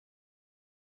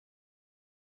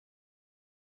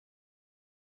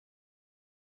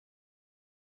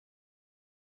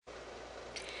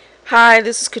Hi,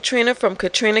 this is Katrina from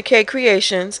Katrina K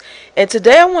Creations, and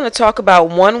today I want to talk about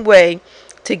one way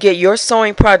to get your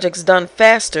sewing projects done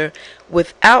faster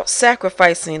without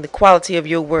sacrificing the quality of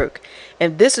your work.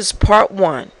 And this is part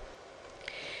one.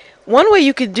 One way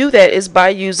you can do that is by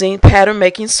using pattern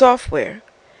making software.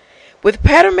 With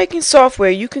pattern making software,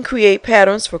 you can create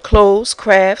patterns for clothes,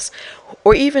 crafts,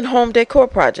 or even home decor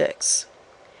projects.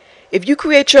 If you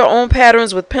create your own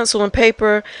patterns with pencil and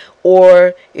paper,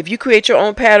 or if you create your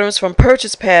own patterns from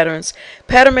purchase patterns,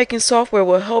 pattern making software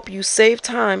will help you save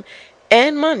time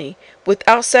and money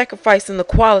without sacrificing the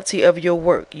quality of your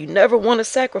work. You never want to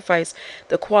sacrifice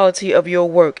the quality of your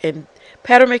work, and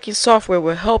pattern making software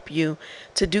will help you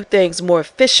to do things more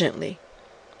efficiently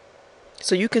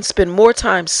so you can spend more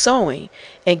time sewing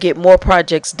and get more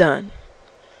projects done.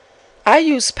 I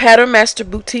use Pattern Master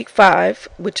Boutique 5,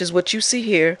 which is what you see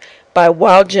here, by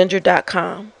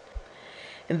wildginger.com.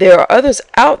 And there are others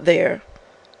out there,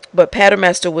 but Pattern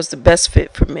Master was the best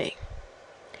fit for me.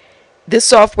 This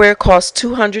software costs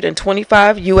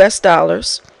 $225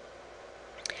 US,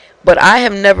 but I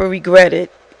have never regretted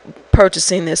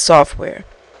purchasing this software.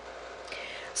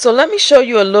 So let me show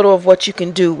you a little of what you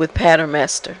can do with Pattern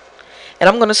Master. And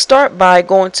I'm going to start by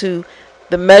going to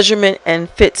the measurement and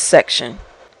fit section.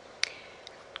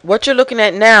 What you're looking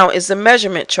at now is the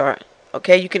measurement chart.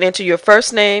 Okay, you can enter your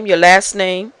first name, your last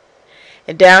name,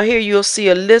 and down here you'll see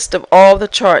a list of all the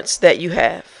charts that you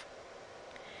have.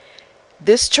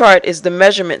 This chart is the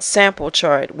measurement sample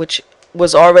chart, which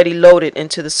was already loaded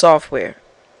into the software.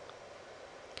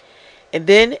 And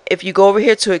then if you go over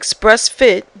here to Express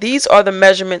Fit, these are the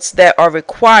measurements that are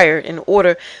required in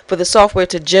order for the software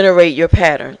to generate your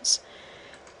patterns.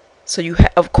 So you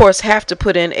of course have to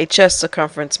put in a chest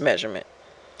circumference measurement.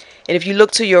 And if you look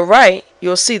to your right,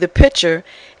 you'll see the picture,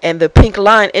 and the pink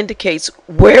line indicates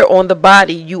where on the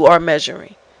body you are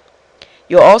measuring.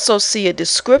 You'll also see a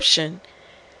description,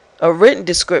 a written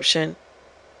description,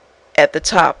 at the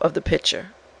top of the picture.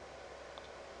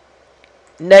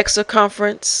 Neck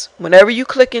circumference. Whenever you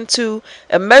click into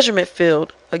a measurement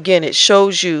field, again, it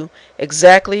shows you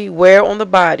exactly where on the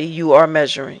body you are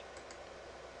measuring.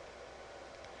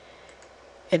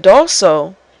 And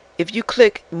also, if you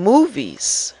click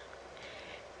movies,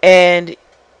 and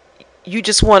you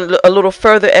just want a little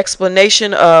further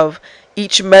explanation of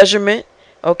each measurement,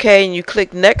 okay, and you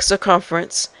click neck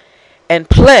circumference and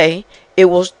play, it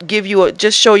will give you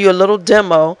just show you a little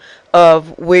demo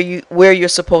of where you're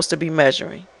supposed to be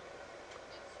measuring.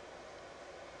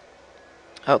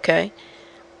 Okay,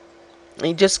 and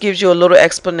it just gives you a little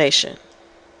explanation.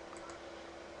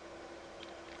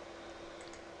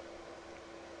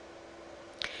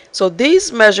 So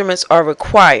these measurements are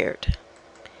required.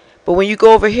 But when you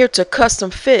go over here to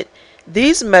custom fit,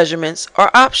 these measurements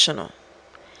are optional.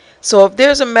 So if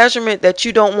there's a measurement that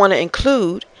you don't want to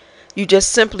include, you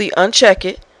just simply uncheck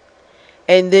it,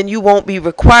 and then you won't be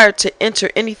required to enter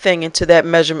anything into that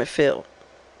measurement field.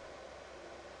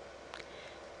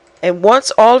 And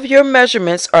once all of your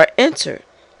measurements are entered,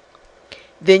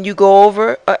 then you go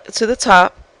over to the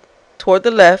top toward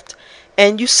the left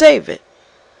and you save it.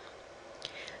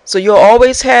 So you'll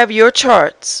always have your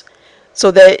charts,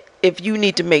 so that if you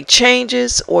need to make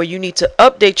changes or you need to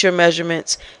update your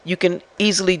measurements, you can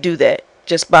easily do that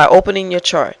just by opening your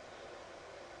chart.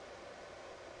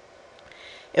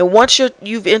 And once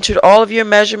you've entered all of your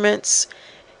measurements,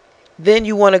 then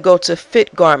you want to go to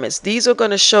fit garments. These are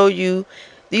going to show you,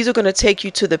 these are going to take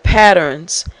you to the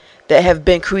patterns that have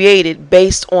been created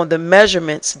based on the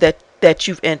measurements that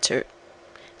you've entered.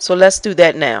 So let's do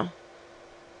that now.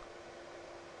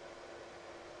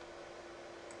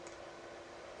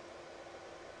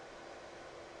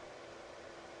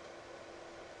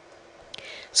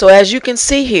 So as you can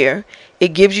see here,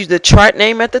 it gives you the chart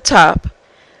name at the top.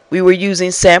 We were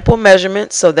using sample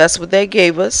measurements, so that's what they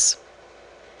gave us.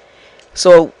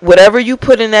 So whatever you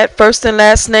put in that first and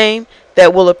last name,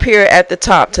 that will appear at the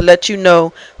top to let you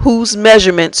know whose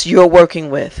measurements you're working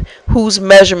with, whose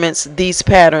measurements these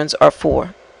patterns are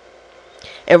for.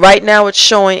 And right now it's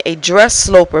showing a dress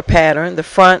sloper pattern, the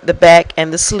front, the back,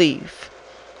 and the sleeve.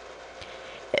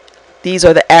 These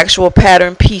are the actual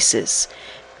pattern pieces.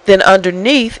 Then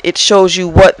underneath it shows you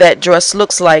what that dress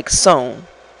looks like sewn.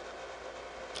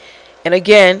 And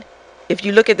again, if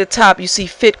you look at the top, you see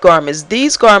fit garments.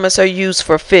 These garments are used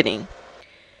for fitting.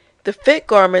 The fit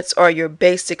garments are your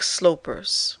basic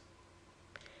slopers.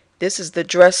 This is the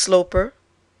dress sloper.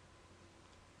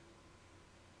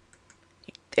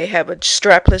 They have a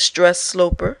strapless dress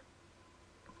sloper.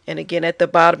 And again, at the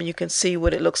bottom you can see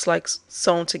what it looks like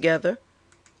sewn together.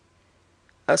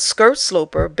 A skirt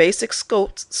sloper, basic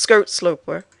skirt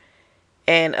sloper,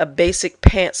 and a basic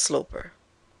pant sloper.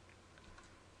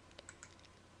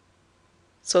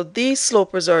 So these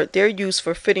slopers they're used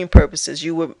for fitting purposes.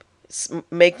 You would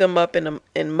make them up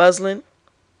in muslin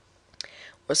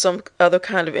or some other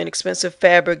kind of inexpensive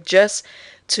fabric just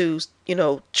to,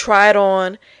 try it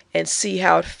on and see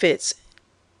how it fits.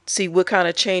 See what kind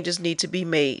of changes need to be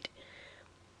made.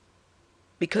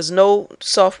 Because no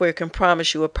software can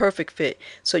promise you a perfect fit.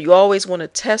 So you always want to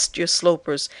test your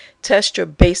slopers, test your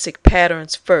basic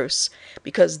patterns first,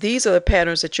 because these are the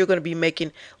patterns that you're going to be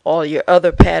making all your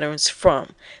other patterns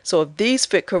from. So if these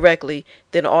fit correctly,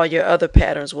 then all your other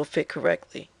patterns will fit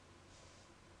correctly.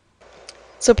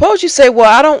 Suppose you say,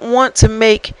 well, I don't want to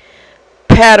make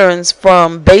patterns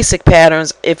from basic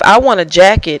patterns. If I want a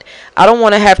jacket, I don't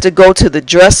want to have to go to the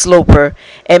dress sloper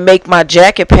and make my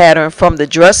jacket pattern from the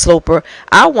dress sloper.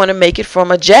 I want to make it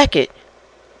from a jacket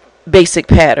basic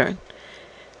pattern.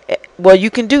 Well, you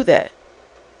can do that.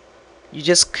 You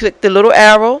just click the little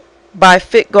arrow by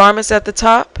fit garments at the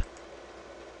top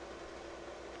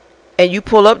and you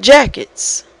pull up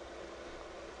jackets,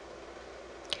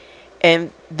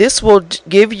 and this will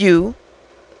give you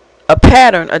a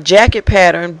pattern, a jacket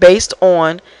pattern based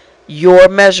on your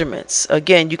measurements.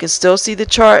 Again, you can still see the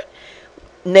chart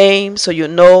name, so you'll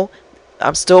know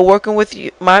I'm still working with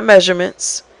my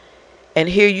measurements. And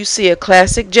here you see a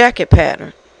classic jacket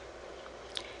pattern.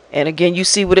 And again, you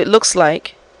see what it looks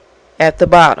like at the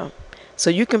bottom. So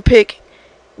you can pick,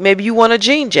 maybe you want a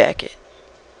jean jacket.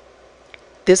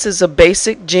 This is a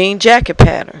basic jean jacket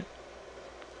pattern.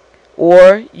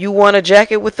 Or you want a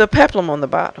jacket with a peplum on the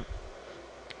bottom.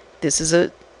 These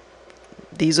are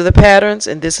the patterns,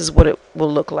 and this is what it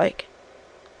will look like.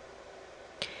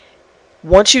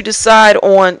 Once you decide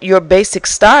on your basic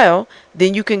style,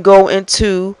 then you can go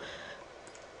into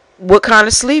what kind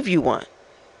of sleeve you want.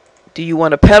 Do you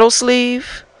want a petal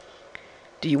sleeve?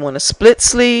 Do you want a split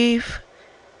sleeve?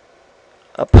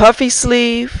 A puffy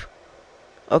sleeve?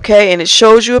 Okay, and it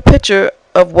shows you a picture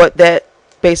of what that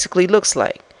basically looks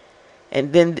like.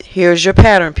 And then here's your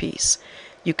pattern piece.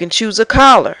 You can choose a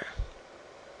collar,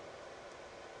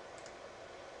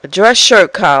 a dress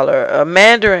shirt collar, a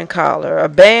mandarin collar, a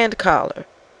band collar.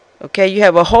 Okay, you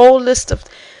have a whole list of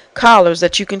collars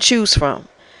that you can choose from.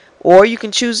 Or you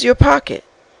can choose your pocket.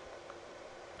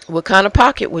 What kind of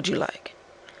pocket would you like?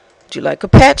 Would you like a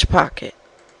patch pocket?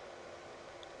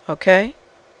 Okay,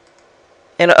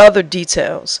 and other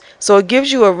details. So it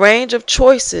gives you a range of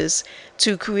choices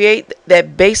to create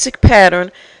that basic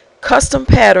pattern, custom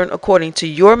pattern according to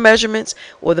your measurements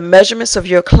or the measurements of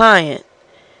your client.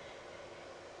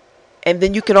 And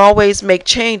then you can always make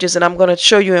changes, and I'm going to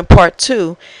show you in part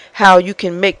 2 how you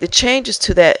can make the changes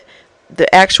to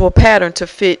the actual pattern to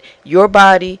fit your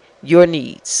body, your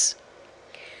needs.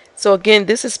 So again,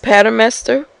 this is Pattern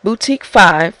Master Boutique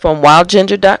 5 from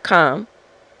wildginger.com.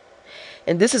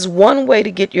 And this is one way to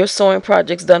get your sewing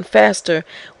projects done faster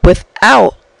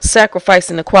without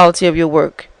sacrificing the quality of your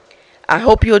work. I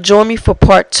hope you'll join me for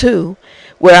part 2,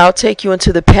 where I'll take you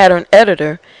into the pattern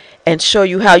editor and show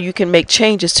you how you can make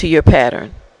changes to your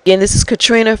pattern. Again, this is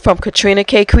Katrina from Katrina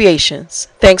K Creations.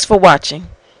 Thanks for watching.